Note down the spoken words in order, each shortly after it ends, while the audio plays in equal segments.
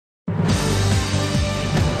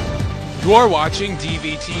You're watching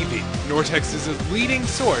DVTV, North Texas's leading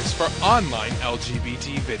source for online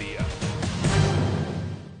LGBT video.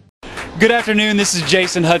 Good afternoon, this is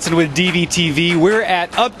Jason Hudson with DVTV. We're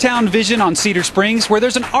at Uptown Vision on Cedar Springs where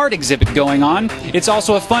there's an art exhibit going on. It's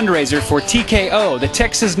also a fundraiser for TKO, the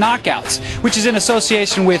Texas Knockouts, which is in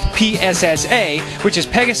association with PSSA, which is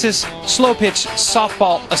Pegasus Slowpitch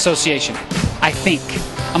Softball Association. I think.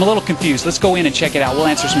 I'm a little confused. Let's go in and check it out. We'll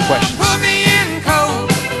answer some questions. Put me in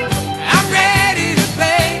cold. I'm ready to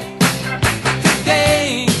play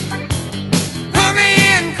today. Put me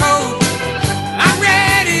in cold. I'm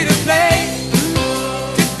ready to play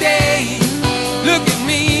today. Look at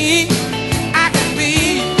me. I can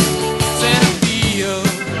be center field.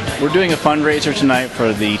 We're doing a fundraiser tonight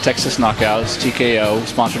for the Texas Knockouts, TKO,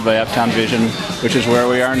 sponsored by Uptown Vision, which is where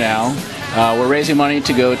we are now. We're raising money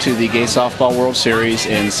to go to the Gay Softball World Series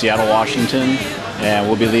in Seattle, Washington, and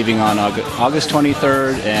we'll be leaving on August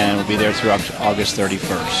 23rd, and we'll be there through August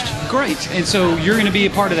 31st. Great, and so you're going to be a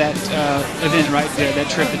part of that event, right, that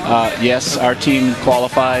trip? Yes, our team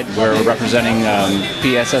qualified. We're representing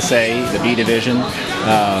PSSA, the B division.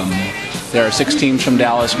 There are 6 teams from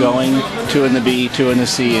Dallas going, 2 in the B, 2 in the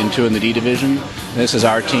C, and 2 in the D division. This is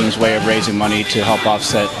our team's way of raising money to help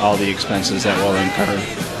offset all the expenses that will incur.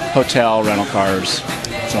 Hotel, rental cars,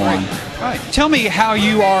 so on. All right. Tell me how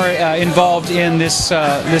you are involved in this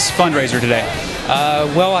fundraiser today.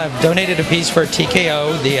 Well, I've donated a piece for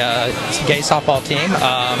TKO, the gay softball team,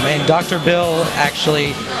 and Dr. Bill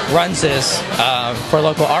actually runs this for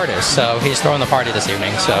local artists, so he's throwing the party this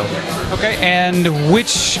evening. So. Okay, and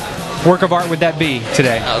which work of art would that be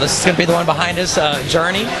today? This is going to be the one behind us,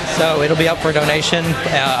 Journey, so it'll be up for donation.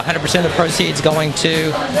 100% of the proceeds going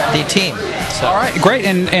to the team. So. All right, great,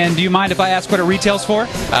 and do you mind if I ask what it retails for?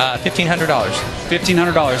 $1,500.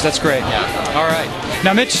 $1,500, that's great. Yeah. All right.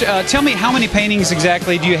 Now, Mitch, tell me how many paintings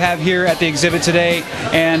exactly do you have here at the exhibit today,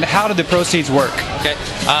 and how do the proceeds work? Okay,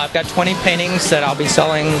 I've got 20 paintings that I'll be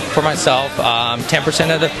selling for myself.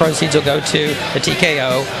 10% of the proceeds will go to the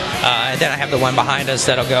TKO, and then I have the one behind us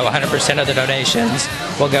that'll go 100% of the donations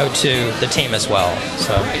will go to the team as well.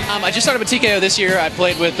 So I just started with TKO this year. I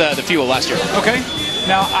played with the Fuel last year. Okay.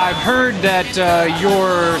 Now, I've heard that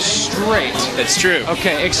you're straight. That's true.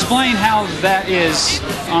 Okay, explain how that is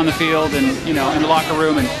on the field and, you know, in the locker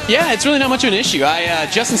room. And yeah, it's really not much of an issue.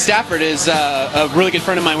 Justin Stafford is a really good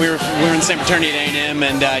friend of mine. We were in the same fraternity at A&M,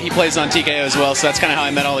 and he plays on TKO as well, so that's kind of how I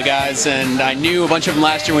met all the guys. And I knew a bunch of them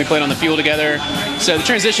last year when we played on the Fuel together. So the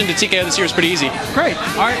transition to TKO this year is pretty easy. Great.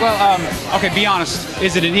 All right, well, okay, be honest.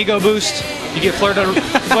 Is it an ego boost? You get flirted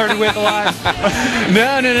with a lot?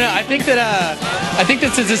 No. I think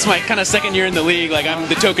that since it's my kind of second year in the league, like I'm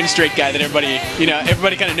the token straight guy that everybody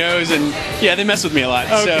kind of knows, and yeah, they mess with me a lot.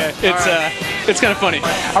 Okay. So it's kind of funny.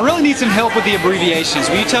 I really need some help with the abbreviations.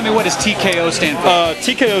 Will you tell me what does TKO stand for?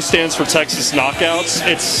 TKO stands for Texas Knockouts.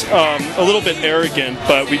 It's a little bit arrogant,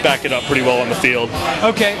 but we back it up pretty well on the field.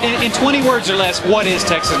 Okay, in 20 words or less, what is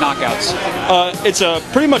Texas Knockouts? It's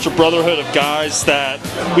pretty much a brotherhood of guys that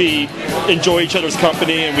we enjoy each other's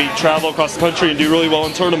company, and we travel across the country and do really well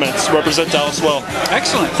in tournaments, represent Dallas well.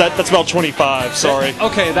 Excellent. That's about 25, sorry.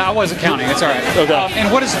 Okay, I wasn't counting, that's all right. Okay.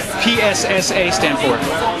 And what does PSSA stand for?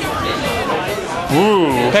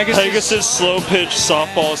 Pegasus Slowpitch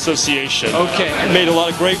Softball Association. Okay. I made a lot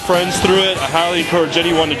of great friends through it. I highly encourage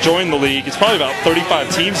anyone to join the league. It's probably about 35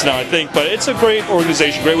 teams now, I think, but it's a great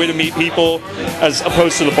organization, great way to meet people as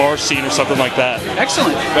opposed to the bar scene or something like that.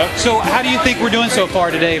 Excellent. Yeah. So how do you think we're doing so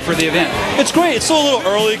far today for the event? It's great. It's still a little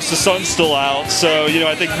early because the sun's still out, so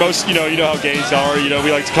I think most, you know how gays are,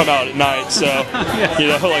 we like to come out at night, so,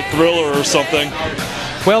 Yeah. like Thriller or something.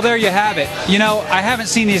 Well, there you have it. I haven't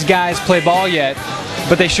seen these guys play ball yet,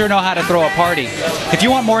 but they sure know how to throw a party. If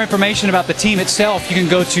you want more information about the team itself, you can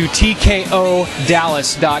go to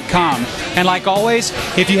tkodallas.com. And like always,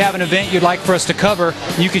 if you have an event you'd like for us to cover,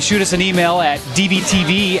 you can shoot us an email at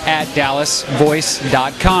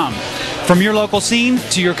dvtv@dallasvoice.com. From your local scene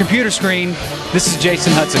to your computer screen, this is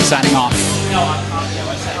Jason Hudson signing off.